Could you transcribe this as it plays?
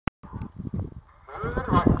So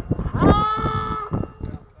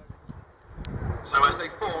as they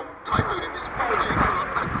form, Typhoon in this 4G pull-up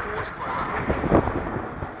to quarter climb.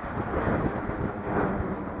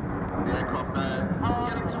 The aircraft there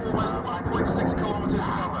getting to almost 1.6 kilometres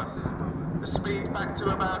above us. The speed back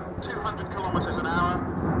to about 200 kilometres an hour,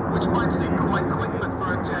 which might seem quite quick, but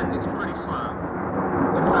for a jet it's pretty slow.